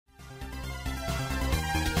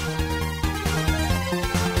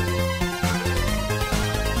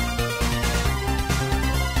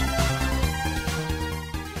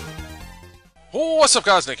What's up,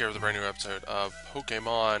 guys? Nick here with a brand new episode of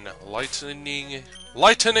Pokemon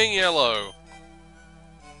Lightning Yellow.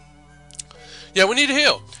 Yeah, we need to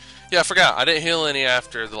heal. Yeah, I forgot. I didn't heal any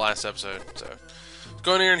after the last episode, so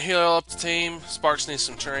go in here and heal up the team. Sparks needs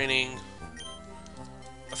some training.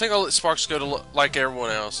 I think I'll let Sparks go to like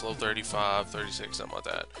everyone else, level 35, 36, something like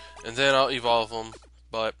that, and then I'll evolve them.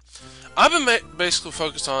 But I've been basically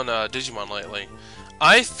focused on Digimon lately.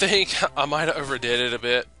 I think I might have overdid it a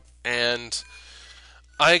bit, and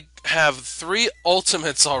I have 3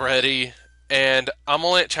 ultimates already, and I'm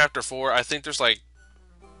only at chapter 4. I think there's like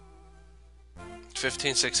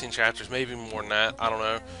 15, 16 chapters, maybe more than that. I don't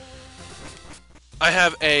know. I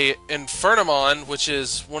have a Infernamon, which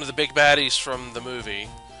is one of the big baddies from the movie,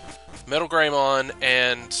 Metal Greymon,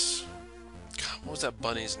 and God, what was that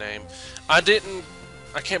bunny's name? I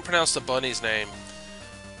can't pronounce the bunny's name,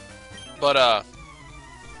 but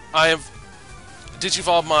I have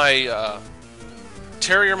digivolved my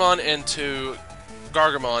Terriermon into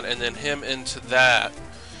Gargamon, and then him into that,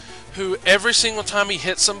 who every single time he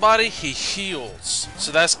hits somebody, he heals.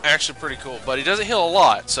 So that's actually pretty cool, but he doesn't heal a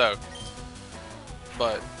lot, so.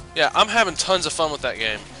 But yeah, I'm having tons of fun with that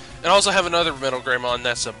game. And I also have another Metal Greymon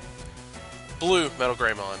that's a blue Metal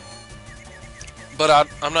Greymon, but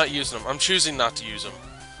I'm not using them. I'm choosing not to use them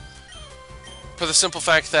for the simple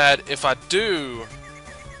fact that if I do,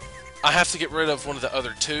 I have to get rid of one of the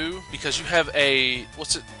other 2, because you have a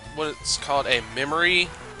what it's called, a memory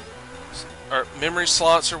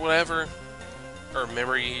slots or whatever, or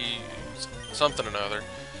memory something or another,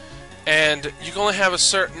 and you can only have a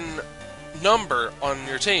certain number on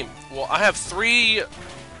your team. Well, I have 3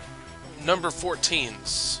 number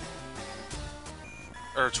 14s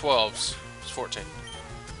or 12s. It's 14,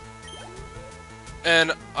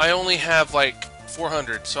 and I only have like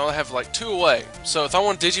 400, so I have like 2 away. So if I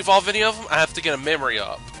want to digivolve any of them, I have to get a memory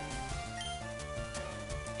up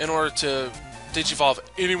in order to digivolve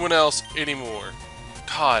anyone else anymore.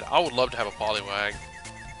 God, I would love to have a Poliwag.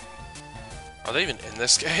 Are they even in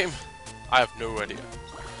this game? I have no idea.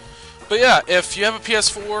 But yeah, if you have a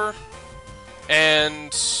PS4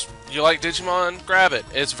 and you like Digimon, grab it.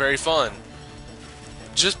 It's very fun.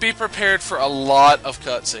 Just be prepared for a lot of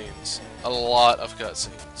cutscenes. A lot of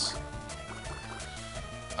cutscenes.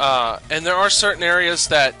 And there are certain areas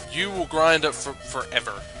that you will grind up for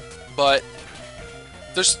forever, but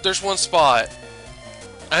there's one spot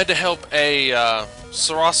I had to help a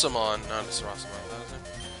Sarasamon, not a Sarasamon,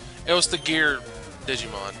 it was the Gear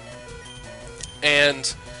Digimon,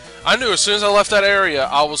 and I knew as soon as I left that area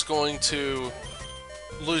I was going to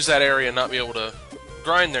lose that area and not be able to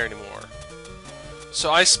grind there anymore.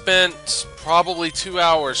 So I spent probably 2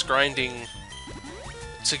 hours grinding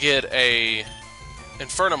to get a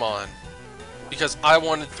Infernamon, because I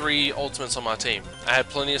wanted 3 ultimates on my team. I had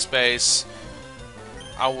plenty of space.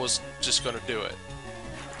 I was just going to do it.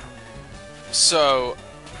 So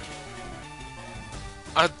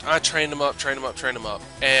I trained him up,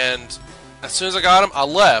 and as soon as I got him, I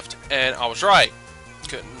left, and I was right.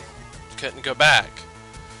 Couldn't go back.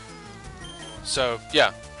 So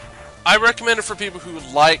yeah, I recommend it for people who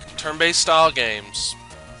like turn-based style games,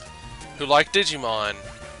 who like Digimon.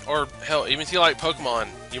 Or, hell, even if you like Pokemon,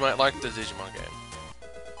 you might like the Digimon game.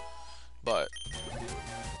 But,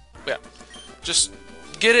 yeah. Just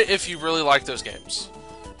get it if you really like those games.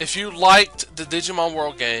 If you liked the Digimon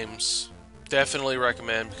World games, definitely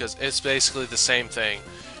recommend, because it's basically the same thing.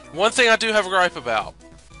 One thing I do have a gripe about.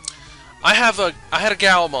 I had a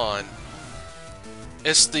Galmon.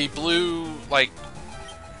 It's the blue, like,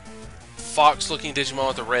 fox-looking Digimon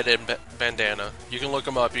with the red bandana. You can look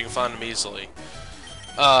them up, you can find them easily.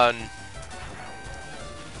 I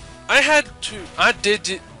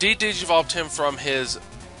de-digivolved him from his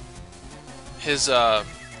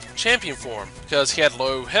champion form because he had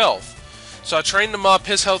low health. So I trained him up.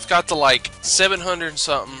 His health got to like 700 and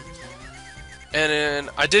something, and then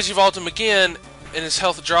I digivolved him again, and his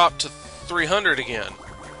health dropped to 300 again.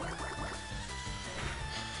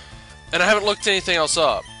 And I haven't looked anything else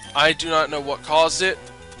up. I do not know what caused it.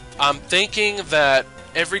 I'm thinking that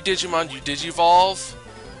every Digimon you digivolve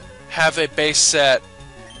have a base set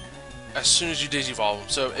as soon as you digivolve them.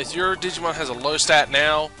 So if your Digimon has a low stat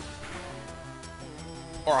now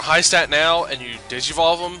or a high stat now and you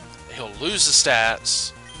digivolve him, he'll lose the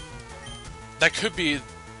stats. That could be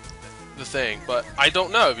the thing, but I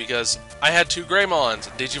don't know, because I had 2 Greymons,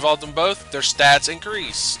 digivolved them both, their stats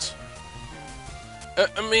increased.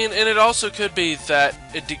 I mean, and it also could be that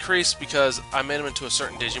it decreased because I made him into a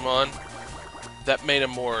certain Digimon that made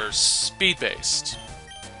him more speed-based.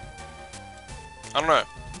 I don't know.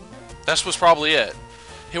 That was probably it.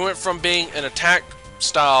 He went from being an attack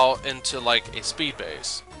style into like a speed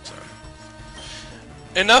base. So,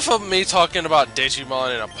 enough of me talking about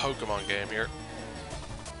Digimon in a Pokemon game here.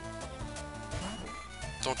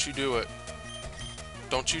 Don't you do it.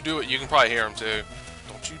 Don't you do it. You can probably hear him too.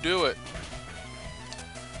 Don't you do it.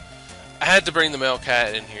 I had to bring the male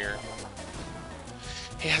cat in here.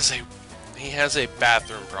 He has a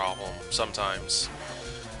bathroom problem sometimes.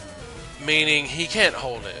 Meaning he can't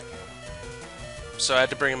hold it. So I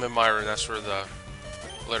had to bring him in my room. That's where the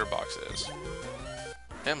litter box is.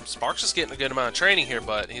 Damn, Sparks is getting a good amount of training here,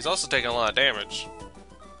 but he's also taking a lot of damage.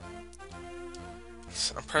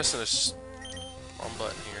 I'm pressing this wrong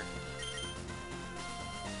button here.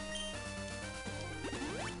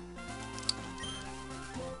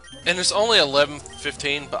 And it's only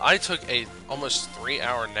 11:15, but I took a almost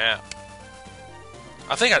 3-hour nap.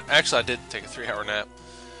 I think I did take a 3-hour nap.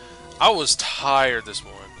 I was tired this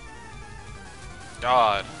morning.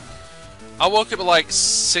 God. I woke up at like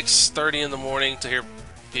 6:30 in the morning to hear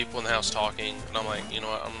people in the house talking, and I'm like, you know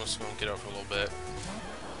what, I'm just going to get up for a little bit.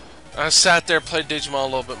 I sat there, played Digimon a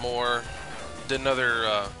little bit more, did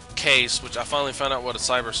another case, which I finally found out what a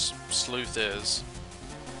cyber sleuth is.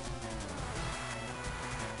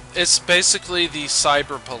 It's basically the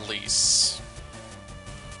cyber police.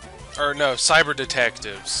 Or no, cyber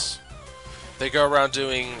detectives. They go around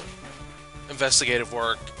doing investigative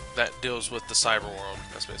work that deals with the cyber world.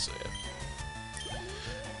 That's basically it.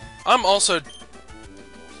 I'm also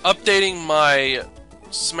updating my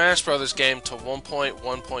Smash Brothers game to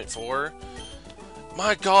 1.1.4.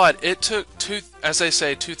 My god, it took, as they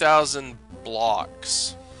say, 2,000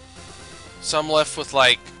 blocks. So I'm left with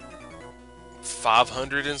like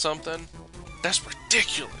 500 and something. That's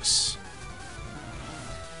ridiculous.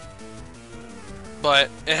 But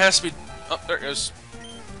it has to be... Oh, there it goes.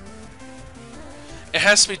 It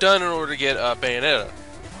has to be done in order to get Bayonetta.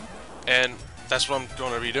 And that's what I'm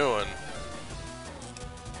going to be doing.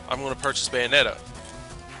 I'm going to purchase Bayonetta.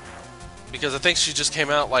 Because I think she just came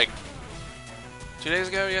out like 2 days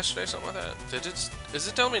ago, yesterday, something like that. Is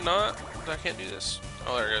it telling me not? That I can't do this?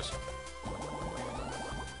 Oh, there it goes.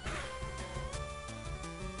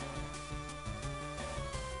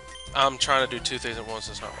 I'm trying to do two things at once,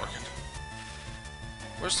 it's not working.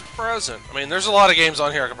 Where's the present? I mean, there's a lot of games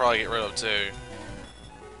on here I could probably get rid of too.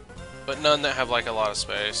 But none that have like a lot of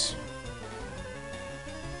space.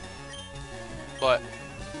 But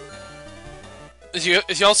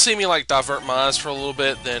if y'all see me like divert my eyes for a little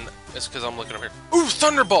bit, then it's because I'm looking over here. Ooh,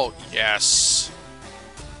 Thunderbolt! Yes!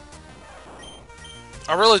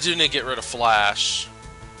 I really do need to get rid of Flash.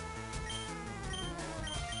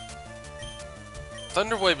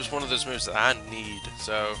 Thunderwave is one of those moves that I need,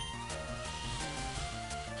 so...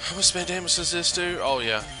 How much bad damage does this do? Oh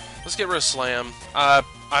yeah. Let's get rid of Slam. I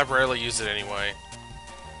rarely use it anyway.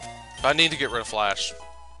 But I need to get rid of Flash.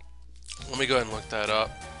 Let me go ahead and look that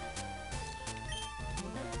up.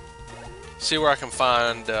 See where I can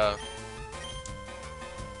find the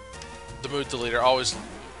mood deleter. Always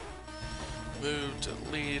mood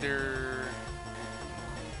deleter.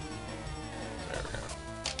 There we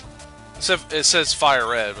go. It says fire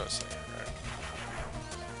red. But it's like,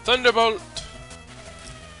 Thunderbolt.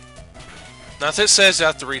 Now if it says I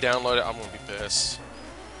have to re-download it, I'm gonna be pissed.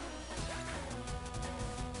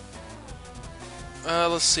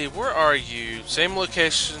 Let's see. Where are you? Same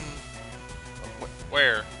location.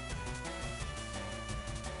 Where?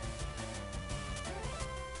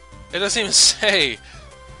 It doesn't even say.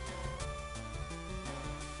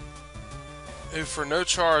 Who for no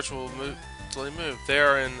charge will move. They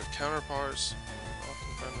are in counterparts,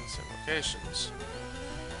 often found in the same locations.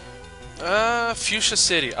 Fuchsia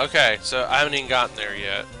City. Okay, so I haven't even gotten there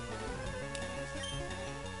yet.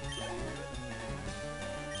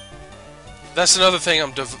 That's another thing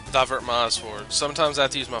I'm divert my eyes for. Sometimes I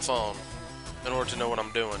have to use my phone in order to know what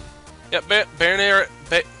I'm doing. Yep, Bayonetta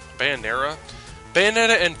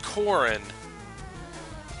and Corrin.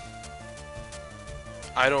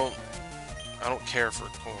 I don't care for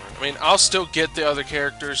Corrin. I mean, I'll still get the other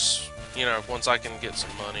characters, you know, once I can get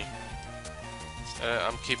some money.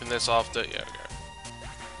 I'm keeping this off the... Yeah, okay.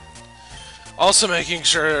 Also making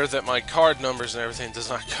sure that my card numbers and everything does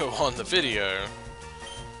not go on the video.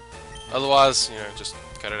 Otherwise, you know, just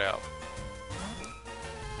cut it out.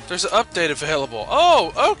 There's an update available.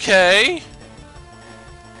 Oh, okay!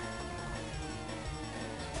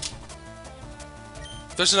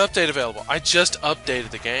 There's an update available. I just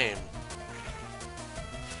updated the game.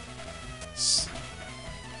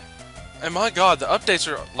 And my god, the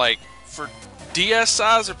updates are, like, for DS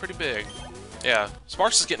size, are pretty big. Yeah,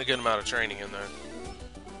 Sparks is getting a good amount of training in there.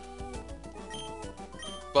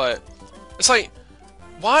 But, it's like,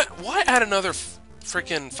 why add another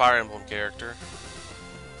freaking Fire Emblem character.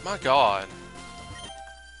 My god.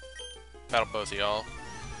 Battle both of y'all.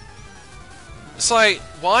 It's like,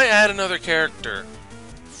 why add another character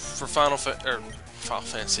for Final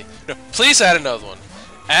Fantasy? No, please add another one.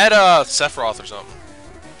 Add Sephiroth or something.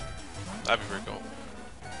 That'd be pretty cool.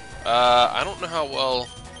 I don't know how well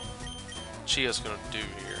Chia's gonna do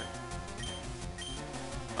here.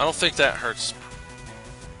 I don't think that hurts.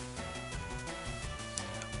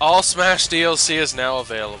 All Smash DLC is now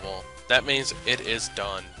available. That means it is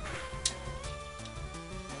done.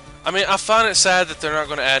 I mean, I find it sad that they're not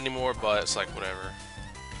going to add any more, but it's like whatever.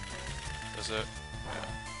 Is it? Yeah.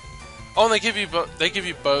 Oh, and they give you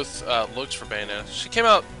both looks for Bayonetta. She came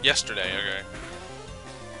out yesterday. Okay.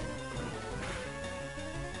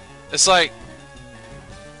 It's like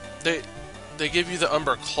they give you the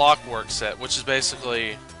Umber Clockwork set, which is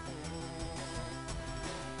basically.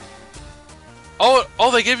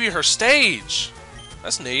 Oh, they give you her stage.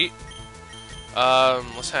 That's neat.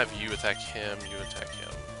 Let's have you attack him. You attack him.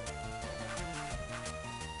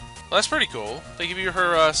 Well, that's pretty cool. They give you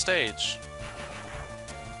her stage.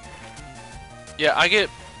 Yeah, I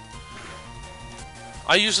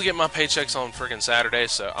usually get my paychecks on friggin' Saturday,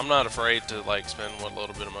 so I'm not afraid to like spend what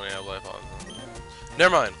little bit of money I have left on.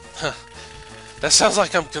 Never mind. That sounds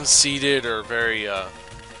like I'm conceited or very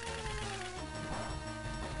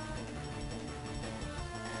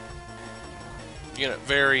you know,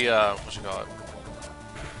 very what you call it?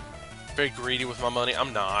 Very greedy with my money.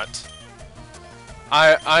 I'm not.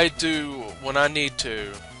 I do when I need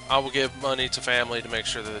to. I will give money to family to make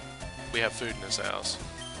sure that we have food in this house.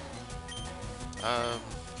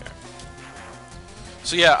 Okay.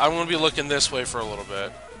 So yeah, I'm going to be looking this way for a little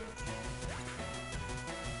bit.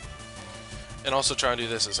 And also try and do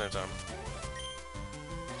this at the same time.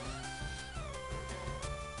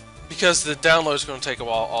 Because the download is going to take a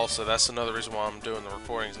while also. That's another reason why I'm doing the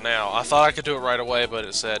recordings now. I thought I could do it right away, but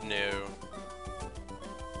it said no.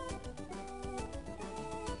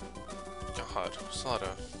 God, there's a lot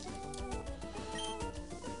of...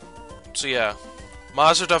 So yeah,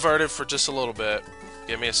 mods are diverted for just a little bit.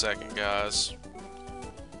 Give me a second, guys.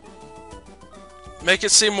 Make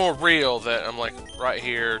it seem more real that I'm like right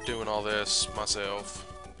here doing all this myself.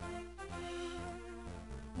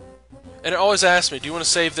 And it always asks me, do you want to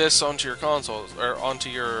save this onto your console or onto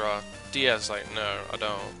your DS? Like, no, I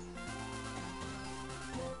don't.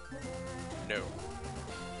 No.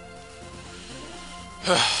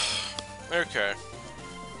 Okay.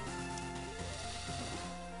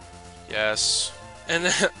 Yes.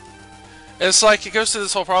 And it's like it goes through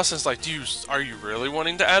this whole process. Like, are you really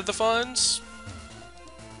wanting to add the funds?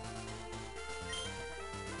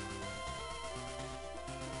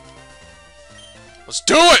 Let's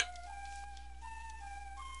do it.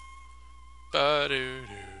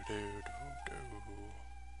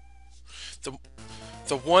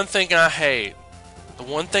 The one thing I hate,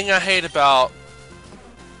 about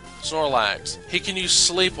Snorlax, he can use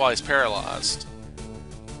sleep while he's paralyzed.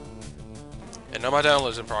 And now my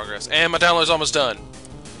download's in progress, and my download's almost done.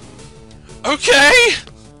 Okay!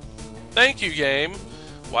 Thank you, game.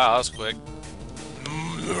 Wow, that was quick.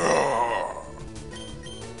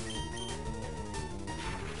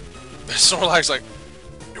 Snorlax like,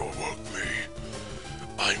 you awoke me.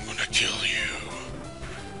 I'm gonna kill you.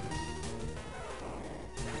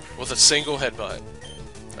 With a single headbutt.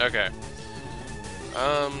 Okay.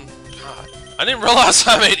 God. I didn't realize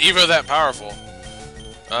I made Evo that powerful.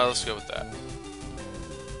 Let's go with that.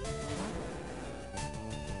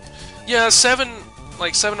 Yeah,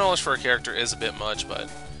 $7 for a character is a bit much, but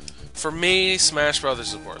for me, Smash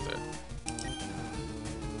Brothers is worth it.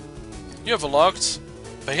 You have unlocked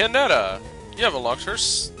Bayonetta. You have unlocked her.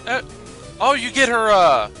 Oh, you get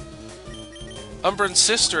her Umbran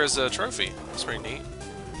sister as a trophy. That's pretty neat.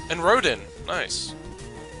 And Rodin, nice.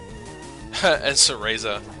 And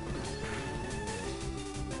Cereza.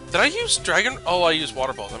 Did I use Dragon? Oh, I used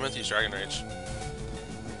Water Balls. I meant to use Dragon Rage.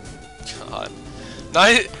 God,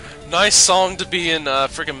 nice song to be in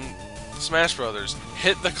freaking Smash Brothers.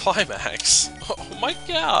 Hit the climax. Oh my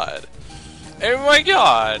god. Oh my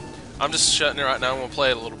god. I'm just shutting it right now. I'm gonna play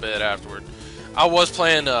it a little bit afterward. I was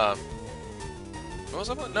playing. What was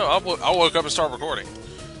I playing? No, I woke up and started recording.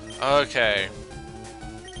 Okay.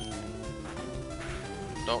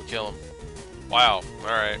 Don't kill him. Wow. All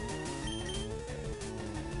right.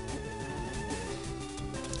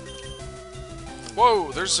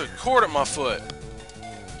 Whoa! There's a cord at my foot.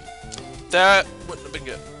 That wouldn't have been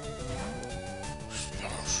good.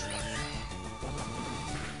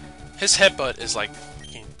 His headbutt is like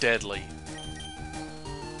fucking deadly.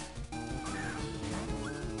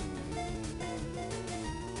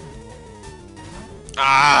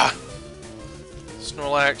 Ah!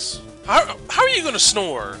 Snorlax. How are you gonna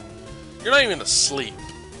snore? You're not even asleep.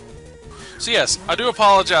 So yes, I do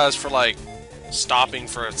apologize for, like, stopping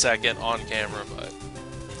for a second on camera, but...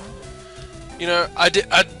 You know, I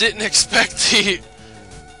didn't expect the...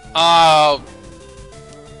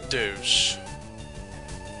 douche.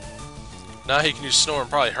 Now he can use snore and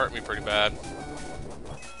probably hurt me pretty bad.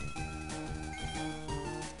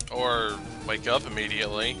 Or wake up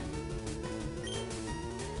immediately.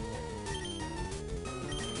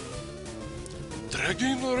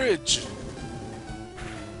 Dragon Ridge.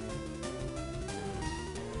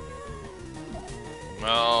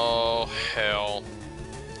 Oh, hell.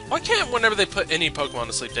 Why can't, whenever they put any Pokemon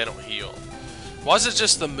to sleep, they don't heal? Why is it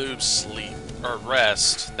just the move sleep, or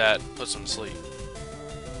rest, that puts them to sleep?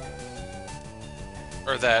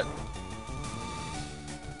 Or that...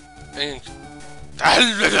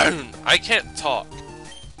 I can't talk.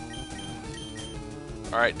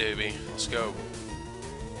 Alright, Doobie, let's go.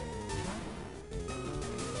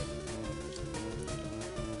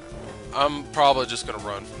 I'm probably just gonna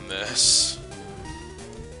run from this.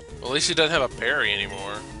 Well, at least he doesn't have a berry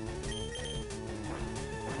anymore.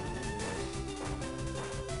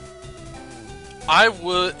 I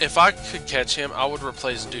would, if I could catch him, I would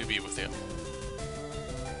replace Doobie with him.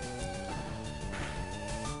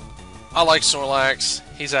 I like Snorlax.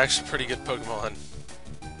 He's actually a pretty good Pokemon.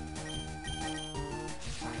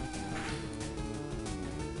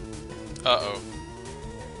 Uh-oh.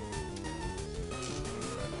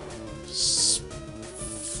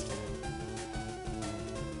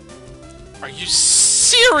 Are you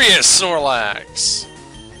serious, Snorlax?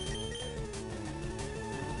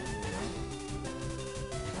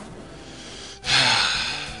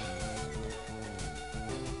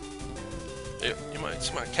 You might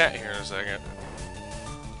see my cat here in a second.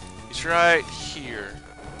 He's right here.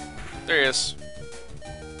 There he is.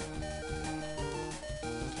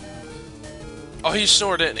 Oh, he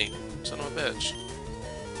snored, didn't he? Son of a bitch.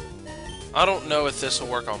 I don't know if this will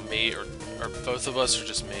work on me or both of us or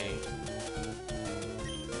just me.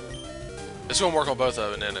 It's gonna work on both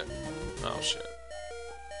of them, isn't it? Oh, shit.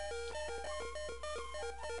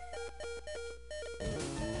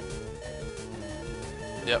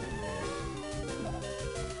 Yep.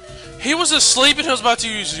 He was asleep and he was about to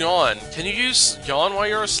use Yawn. Can you use Yawn while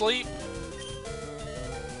you're asleep?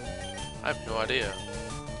 I have no idea.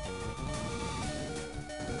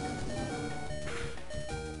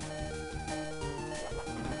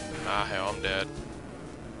 Ah, hell, I'm dead.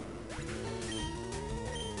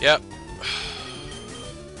 Yep.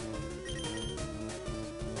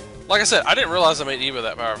 Like I said, I didn't realize I made Evo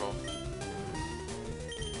that powerful.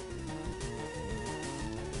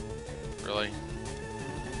 Really?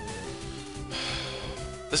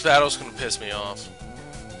 This battle's gonna piss me off.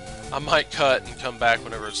 I might cut and come back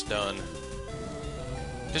whenever it's done.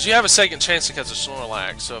 Because you have a second chance to catch a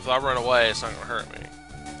Snorlax, so if I run away, it's not gonna hurt me.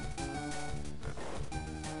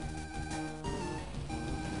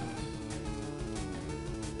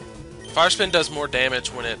 Fire Spin does more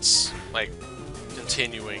damage when it's, like,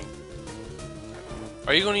 continuing.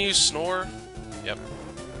 Are you gonna use Snore? Yep.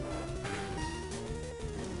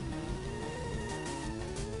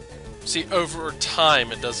 See, over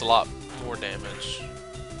time, it does a lot more damage.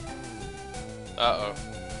 Uh-oh.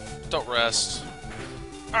 Don't rest.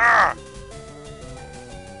 Ah!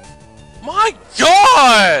 My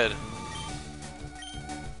God!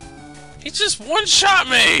 He just one-shot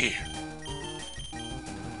me!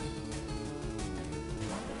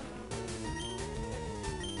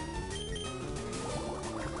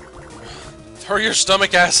 Throw your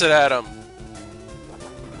stomach acid at him.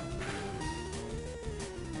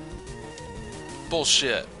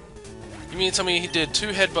 Bullshit. You mean to tell me he did 2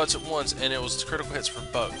 headbutts at once and it was critical hits for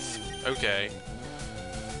both? Okay.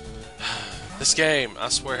 This game, I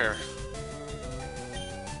swear.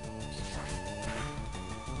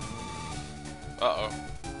 Uh-oh.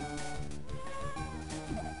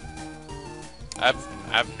 I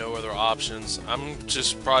have no other options. I'm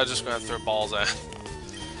probably just gonna throw balls at him.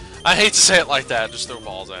 I hate to say it like that, just throw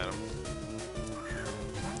balls at him.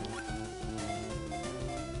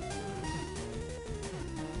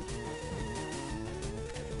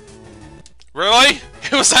 Really?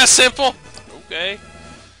 It was that simple? Okay.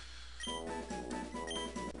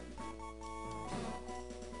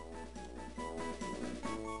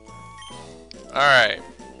 Alright.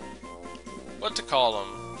 What to call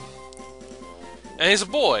him? And he's a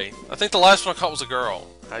boy. I think the last one I caught was a girl.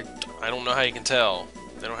 I don't know how you can tell.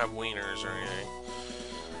 They don't have wieners or anything.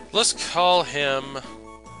 Let's call him...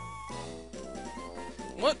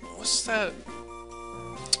 What's that?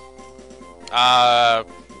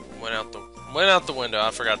 Went out the Went out the window.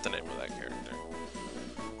 I forgot the name of that character.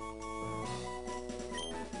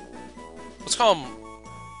 Let's call him...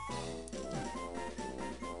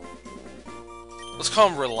 Let's call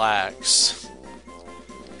him Relax.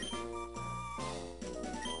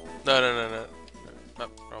 No. Oh,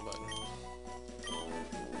 wrong button.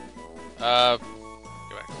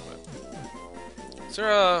 Go back a little bit. Is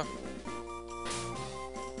there a...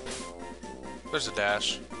 There's a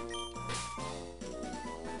dash.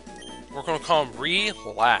 We're gonna call him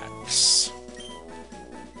Relax.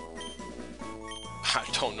 I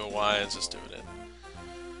don't know why, it's just doing it.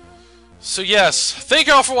 So yes, thank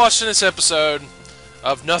y'all for watching this episode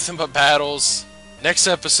of Nothing But Battles. Next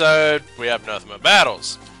episode, we have Nothing But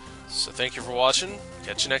Battles. So thank you for watching.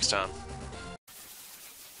 Catch you next time.